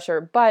food pressure,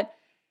 but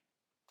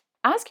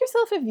ask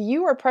yourself if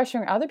you are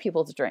pressuring other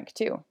people to drink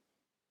too.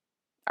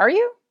 Are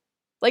you?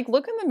 Like,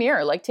 look in the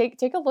mirror, like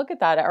take a look at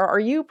that. Are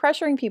you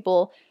pressuring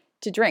people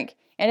to drink?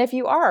 And if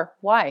you are,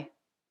 why?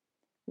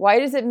 Why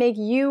does it make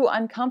you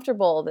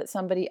uncomfortable that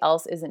somebody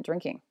else isn't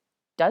drinking?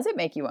 Does it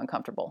make you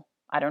uncomfortable?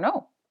 I don't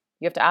know.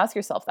 You have to ask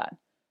yourself that.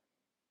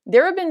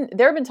 There have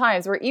been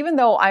times where, even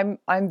though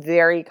I'm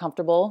very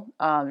comfortable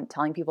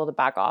telling people to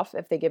back off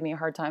if they give me a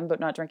hard time about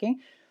not drinking,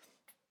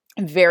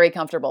 I'm very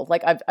comfortable.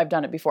 Like, I've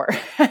done it before.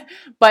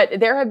 But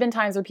there have been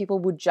times where people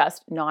would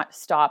just not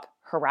stop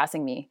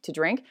harassing me to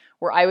drink,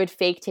 where I would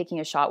fake taking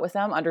a shot with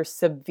them under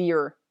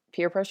severe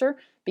peer pressure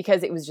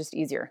because it was just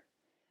easier.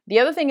 The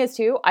other thing is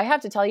too, I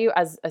have to tell you,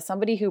 as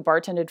somebody who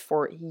bartended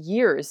for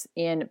years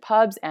in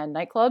pubs and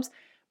nightclubs,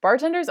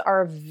 bartenders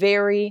are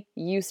very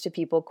used to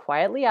people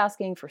quietly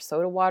asking for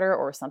soda water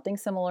or something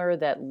similar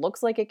that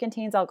looks like it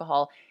contains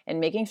alcohol and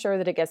making sure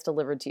that it gets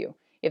delivered to you.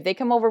 If they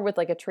come over with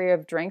like a tray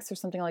of drinks or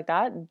something like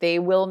that, they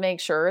will make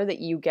sure that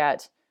you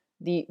get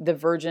the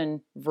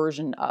virgin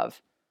version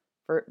of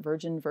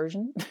virgin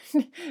version,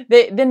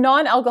 the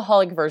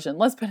non-alcoholic version,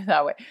 let's put it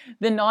that way,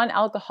 the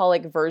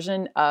non-alcoholic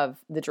version of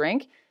the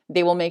drink,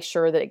 they will make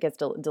sure that it gets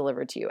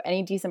delivered to you.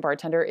 Any decent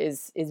bartender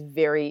is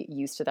very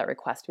used to that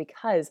request,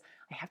 because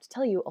I have to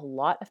tell you, a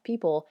lot of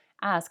people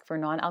ask for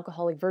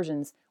non-alcoholic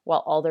versions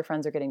while all their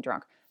friends are getting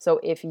drunk. So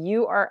if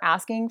you are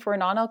asking for a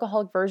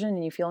non-alcoholic version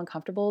and you feel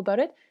uncomfortable about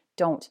it,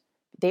 don't.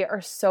 They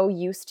are so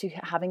used to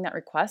having that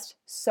request,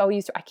 so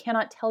used to. I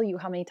cannot tell you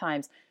how many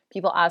times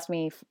people ask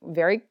me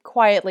very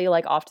quietly,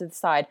 like off to the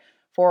side,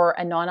 for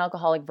a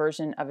non-alcoholic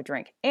version of a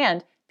drink.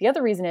 And the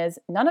other reason is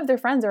none of their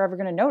friends are ever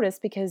going to notice,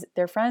 because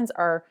their friends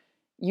are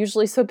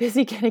usually so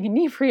busy getting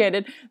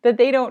inebriated that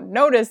they don't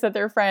notice that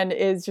their friend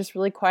is just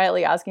really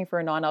quietly asking for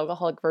a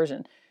non-alcoholic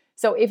version.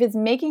 So if it's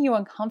making you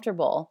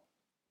uncomfortable,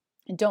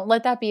 don't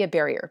let that be a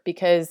barrier,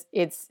 because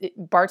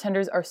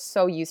bartenders are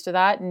so used to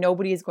that.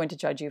 Nobody is going to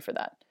judge you for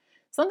that.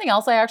 Something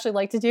else I actually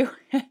like to do,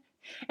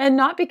 and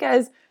not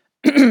because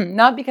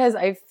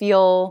I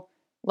feel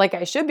like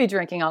I should be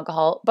drinking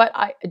alcohol, but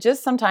I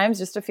just sometimes,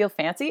 just to feel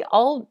fancy,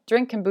 I'll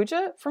drink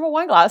kombucha from a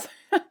wine glass.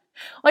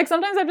 Like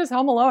sometimes I'm just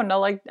home alone and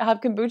I'll like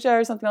have kombucha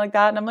or something like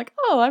that. And I'm like,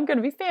 oh, I'm going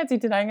to be fancy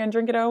tonight. I'm going to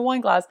drink it out of a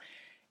wine glass.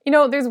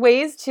 There's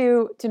ways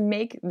to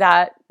make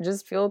that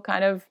just feel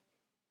kind of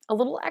a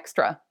little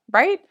extra,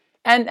 right?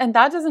 And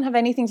that doesn't have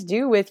anything to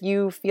do with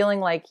you feeling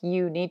like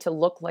you need to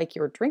look like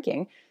you're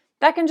drinking.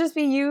 That can just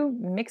be you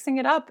mixing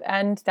it up,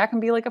 and that can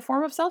be like a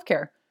form of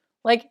self-care.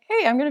 Like,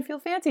 hey, I'm going to feel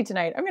fancy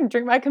tonight. I'm going to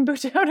drink my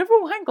kombucha out of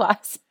a wine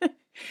glass.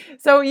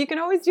 So you can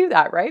always do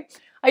that, right?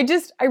 I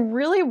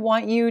really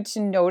want you to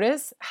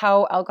notice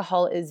how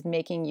alcohol is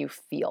making you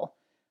feel,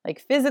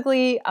 like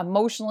physically,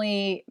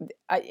 emotionally,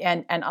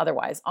 and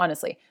otherwise,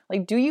 honestly.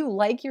 Like, do you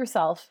like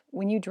yourself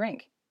when you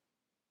drink?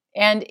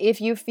 And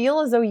if you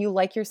feel as though you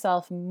like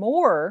yourself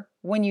more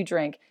when you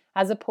drink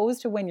as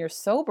opposed to when you're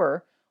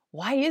sober,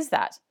 why is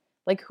that?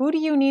 Like, who do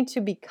you need to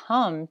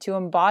become to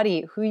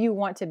embody who you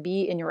want to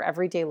be in your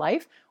everyday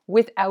life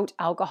without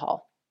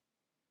alcohol?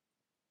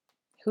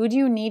 Who do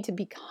you need to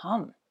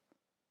become?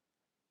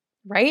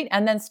 Right?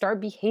 And then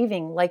start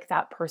behaving like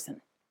that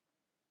person.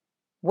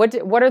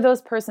 What are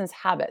those person's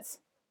habits?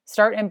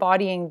 Start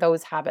embodying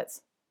those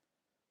habits.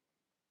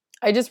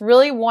 I just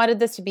really wanted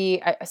this to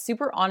be a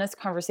super honest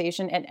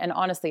conversation. And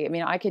honestly, I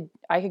mean, I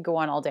could go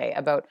on all day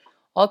about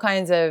all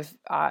kinds of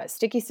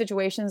sticky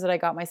situations that I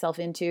got myself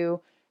into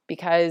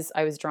because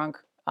I was drunk.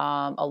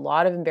 A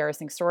lot of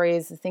embarrassing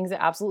stories, things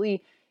that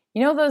absolutely,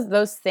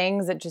 those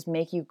things that just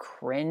make you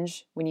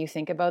cringe when you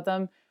think about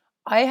them.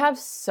 I have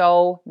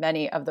so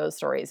many of those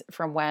stories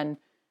from when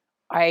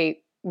I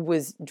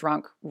was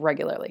drunk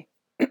regularly.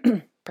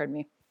 Pardon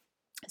me.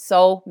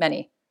 So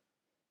many.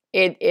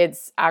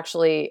 It's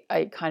actually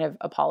kind of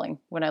appalling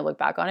when I look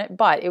back on it,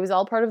 but it was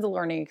all part of the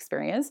learning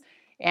experience.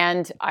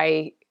 And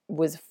I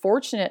was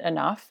fortunate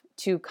enough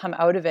to come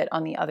out of it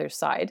on the other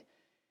side.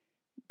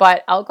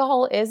 But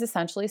alcohol is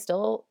essentially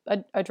still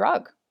a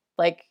drug.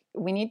 Like,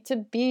 we need to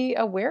be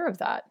aware of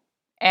that.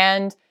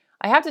 And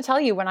I have to tell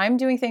you, when I'm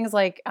doing things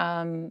like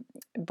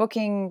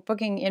booking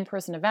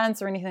in-person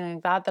events or anything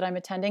like that I'm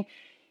attending,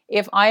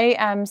 if I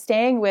am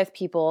staying with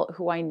people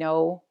who I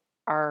know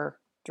are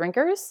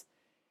drinkers,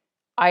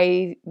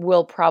 I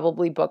will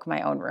probably book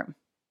my own room.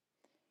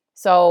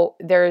 So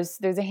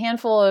there's a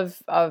handful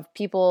of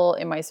people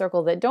in my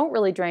circle that don't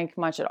really drink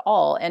much at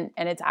all. And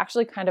it's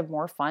actually kind of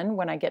more fun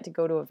when I get to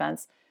go to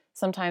events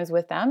sometimes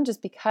with them,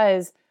 just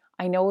because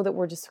I know that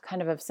we're just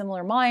kind of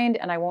similar mind,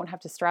 and I won't have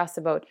to stress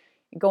about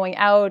going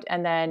out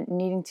and then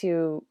needing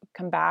to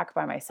come back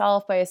by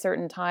myself by a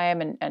certain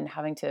time and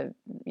having to,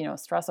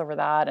 stress over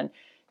that. And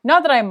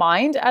not that I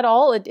mind at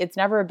all. It's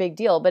never a big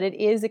deal, but it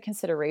is a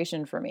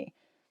consideration for me.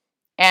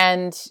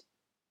 And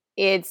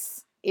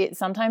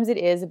sometimes it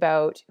is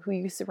about who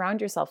you surround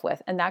yourself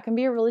with. And that can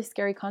be a really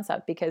scary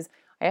concept, because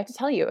I have to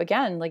tell you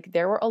again, like,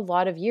 there were a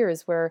lot of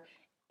years where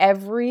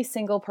every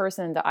single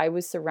person that I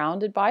was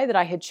surrounded by, that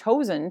I had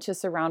chosen to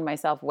surround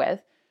myself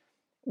with,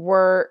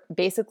 were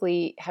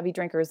basically heavy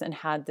drinkers and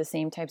had the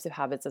same types of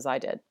habits as I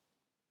did.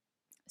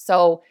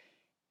 So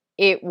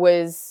it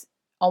was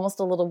almost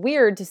a little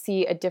weird to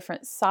see a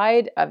different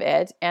side of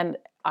it. And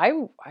I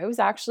was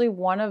actually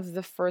one of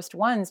the first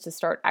ones to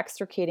start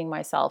extricating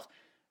myself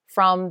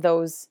from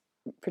those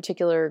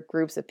particular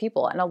groups of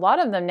people. And a lot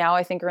of them now,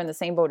 I think, are in the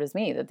same boat as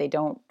me, that they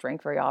don't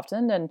drink very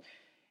often. And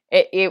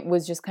it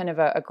was just kind of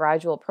a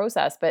gradual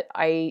process. But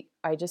I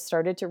just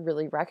started to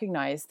really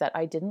recognize that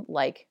I didn't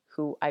like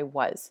who I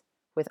was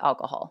with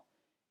alcohol,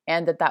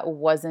 and that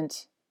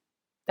wasn't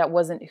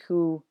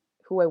who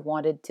I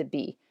wanted to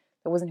be.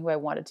 That wasn't who I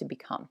wanted to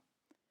become.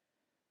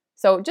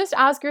 So just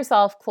ask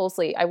yourself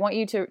closely. I want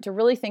you to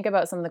really think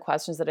about some of the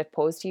questions that I've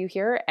posed to you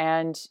here,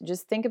 and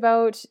just think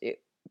about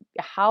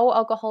how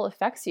alcohol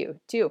affects you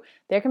too.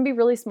 There can be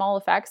really small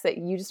effects that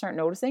you just aren't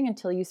noticing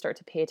until you start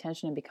to pay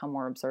attention and become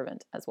more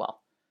observant as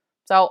well.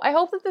 So I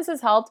hope that this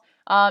has helped,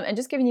 and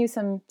just giving you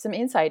some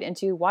insight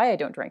into why I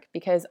don't drink,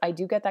 because I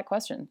do get that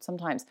question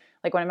sometimes.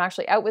 Like when I'm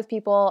actually out with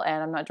people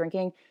and I'm not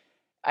drinking,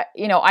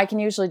 I can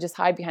usually just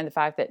hide behind the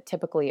fact that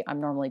typically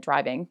I'm normally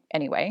driving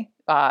anyway.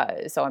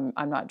 So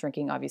I'm not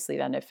drinking, obviously,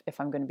 then if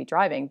I'm going to be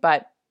driving.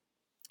 But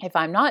if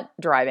I'm not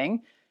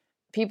driving,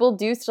 people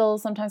do still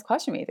sometimes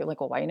question me. They're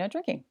like, well, why are you not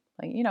drinking?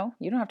 Like, you don't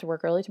have to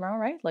work early tomorrow,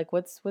 right? Like,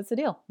 what's the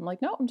deal? I'm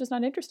like, no, I'm just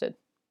not interested.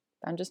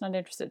 I'm just not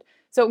interested.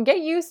 So get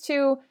used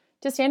to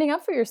standing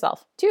up for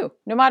yourself too,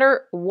 no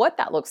matter what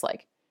that looks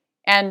like.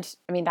 And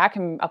I mean, that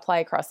can apply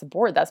across the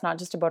board. That's not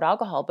just about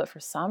alcohol, but for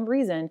some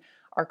reason,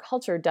 our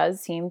culture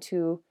does seem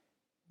to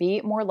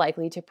be more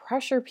likely to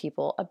pressure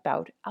people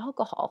about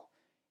alcohol.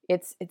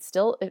 It's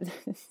still a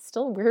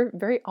weird,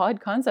 very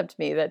odd concept to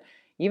me that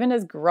even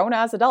as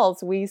grown-ass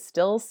adults, we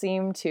still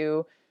seem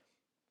to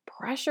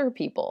pressure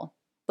people.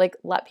 Like,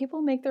 let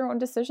people make their own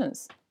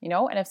decisions,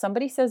 And if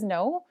somebody says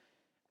no,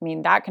 I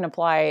mean, that can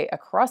apply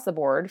across the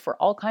board for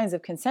all kinds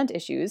of consent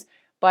issues.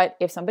 But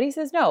if somebody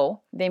says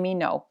no, they mean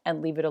no,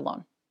 and leave it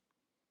alone.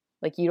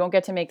 Like, you don't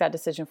get to make that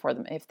decision for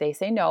them. If they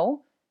say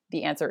no,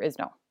 the answer is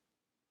no.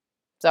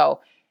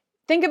 So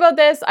think about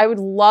this. I would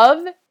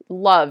love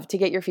to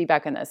get your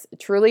feedback on this.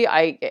 Truly,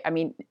 I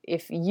mean,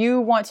 if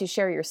you want to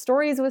share your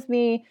stories with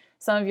me,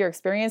 some of your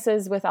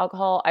experiences with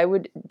alcohol, I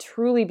would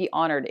truly be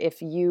honored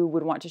if you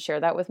would want to share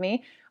that with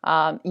me.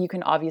 You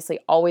can obviously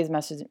always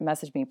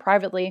message me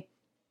privately.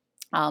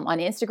 On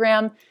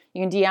Instagram,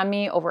 you can DM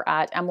me over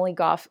at Emily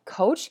Goff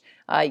Coach.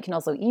 You can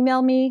also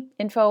email me,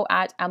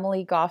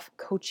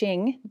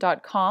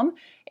 info@emilygoffcoaching.com.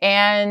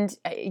 And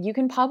you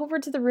can pop over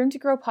to the Room to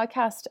Grow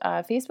podcast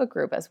Facebook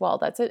group as well.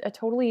 That's a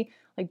totally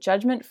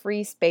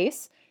judgment-free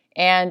space.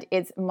 And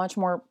it's much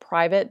more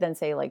private than,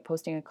 say, like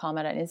posting a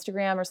comment on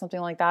Instagram or something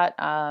like that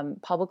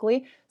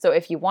publicly. So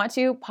if you want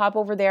to, pop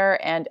over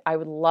there, and I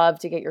would love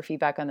to get your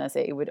feedback on this.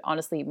 It would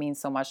honestly mean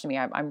so much to me.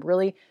 I'm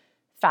really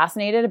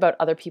fascinated about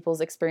other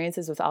people's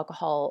experiences with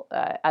alcohol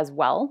as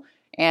well.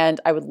 And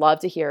I would love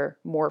to hear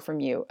more from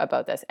you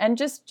about this. And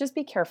just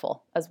be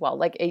careful as well.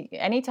 Like,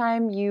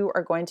 anytime you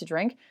are going to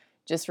drink,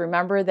 just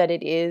remember that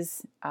it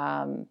is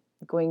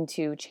going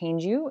to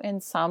change you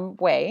in some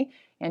way,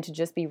 and to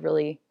just be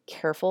really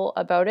careful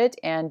about it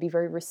and be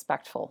very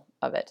respectful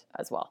of it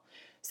as well.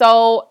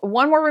 So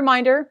one more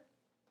reminder,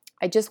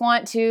 I just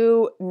want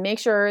to make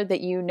sure that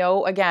you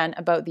know again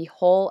about the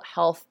Whole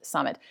Health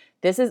Summit.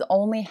 This is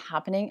only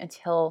happening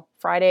until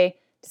Friday,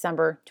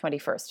 December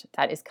 21st.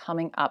 That is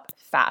coming up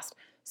fast.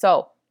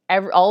 So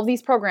all of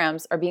these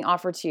programs are being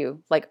offered to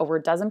you, like over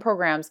a dozen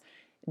programs.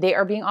 They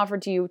are being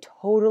offered to you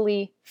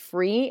totally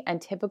free,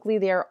 and typically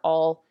they are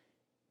all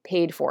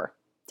paid for.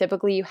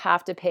 Typically you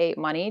have to pay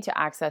money to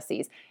access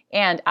these.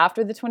 And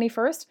after the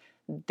 21st,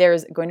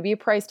 there's going to be a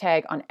price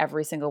tag on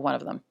every single one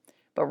of them.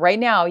 But right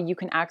now you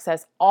can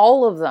access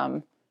all of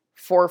them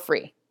for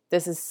free.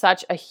 This is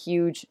such a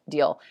huge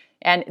deal.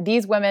 And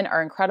these women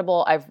are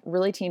incredible. I've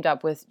really teamed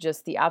up with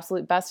just the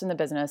absolute best in the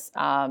business.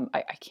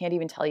 I can't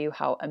even tell you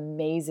how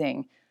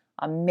amazing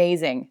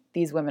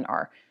these women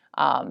are.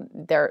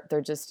 They're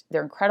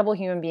incredible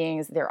human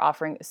beings. They're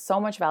offering so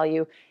much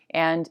value,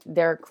 and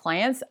their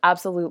clients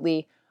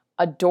absolutely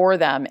adore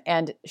them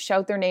and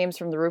shout their names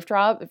from the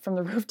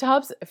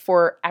rooftops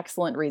for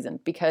excellent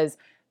reason, because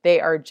they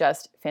are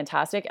just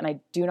fantastic, and I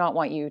do not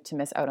want you to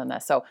miss out on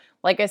this. So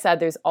like I said,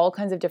 there's all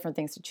kinds of different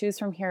things to choose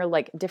from here,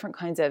 like different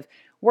kinds of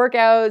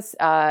workouts,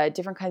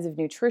 different kinds of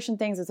nutrition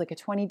things. There's like a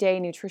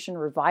 20-day nutrition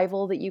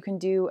revival that you can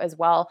do as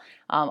well.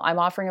 I'm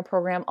offering a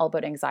program all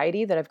about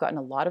anxiety that I've gotten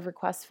a lot of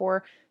requests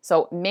for.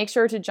 So make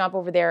sure to jump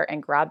over there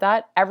and grab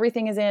that.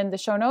 Everything is in the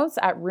show notes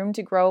at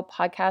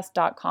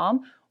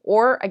roomtogrowpodcast.com.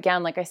 Or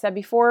again, like I said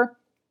before,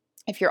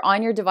 if you're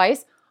on your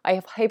device, I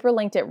have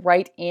hyperlinked it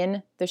right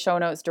in the show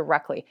notes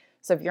directly.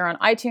 So if you're on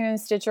iTunes,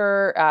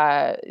 Stitcher,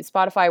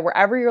 Spotify,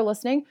 wherever you're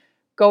listening,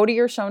 go to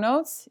your show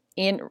notes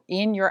in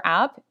your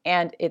app,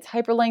 and it's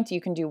hyperlinked.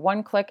 You can do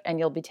one click and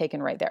you'll be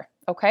taken right there.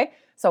 Okay?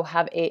 So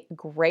have a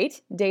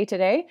great day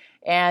today,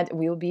 and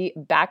we will be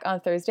back on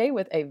Thursday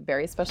with a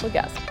very special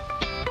guest.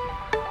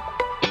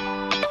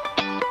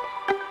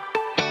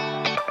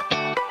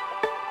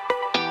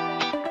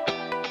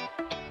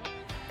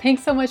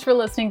 Thanks so much for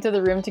listening to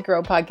the Room to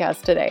Grow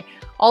podcast today.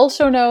 All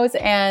show notes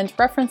and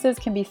references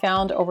can be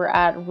found over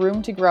at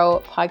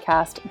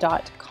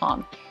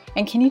roomtogrowpodcast.com.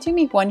 And can you do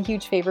me one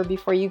huge favor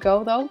before you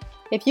go, though?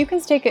 If you can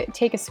take a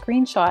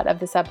screenshot of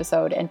this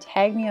episode and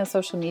tag me on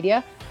social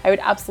media, I would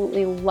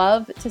absolutely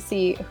love to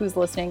see who's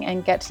listening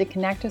and get to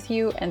connect with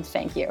you and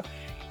thank you.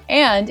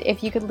 And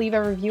if you could leave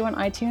a review on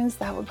iTunes,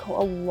 that would go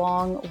a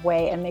long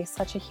way and make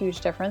such a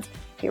huge difference.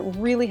 It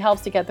really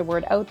helps to get the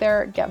word out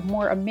there, get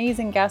more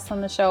amazing guests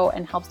on the show,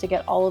 and helps to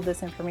get all of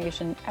this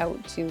information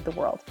out to the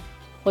world.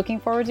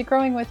 Looking forward to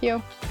growing with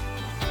you.